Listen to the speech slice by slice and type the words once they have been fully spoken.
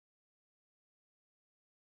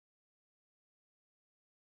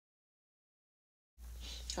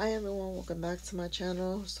Hi everyone, welcome back to my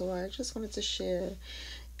channel. So I just wanted to share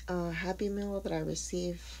a happy mail that I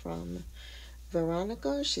received from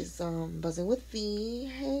Veronica. She's buzzing with Vee.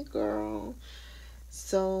 Hey girl.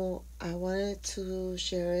 So I wanted to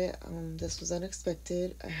share it. This was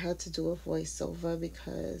unexpected. I had to do a voiceover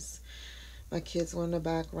because my kids were in the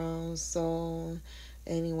background. So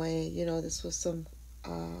anyway, this was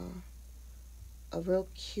a real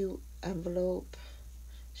cute envelope.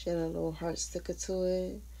 She had a little heart sticker to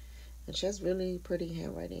it, and she has really pretty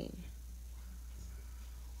handwriting.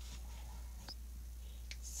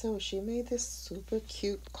 So she made this super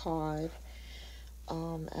cute card.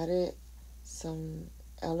 Added some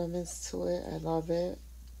elements to it. I love it.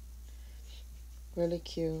 Really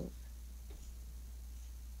cute.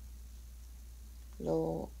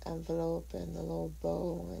 Little envelope and a little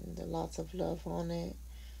bow and lots of love on it.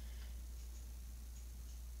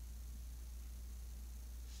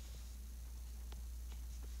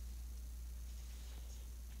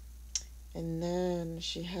 And then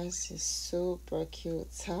she has this super cute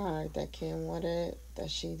tag that came with it that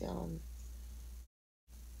she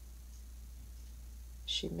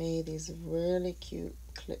made these really cute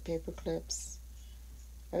paper clips.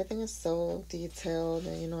 Everything is so detailed,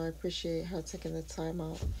 and I appreciate her taking the time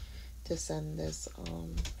out to send this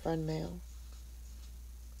friend mail.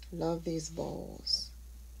 Love these bowls.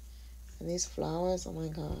 And these flowers, oh my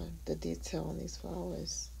god, the detail on these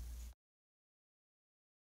flowers.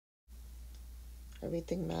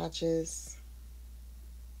 Everything matches.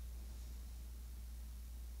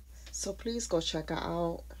 So please go check her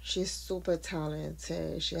out. She's super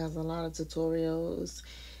talented. She has a lot of tutorials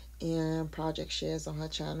and project shares on her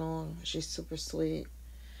channel. She's super sweet.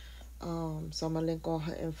 So I'm gonna link all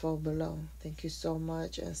her info below. Thank you so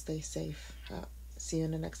much and stay safe. See you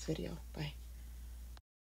in the next video. Bye.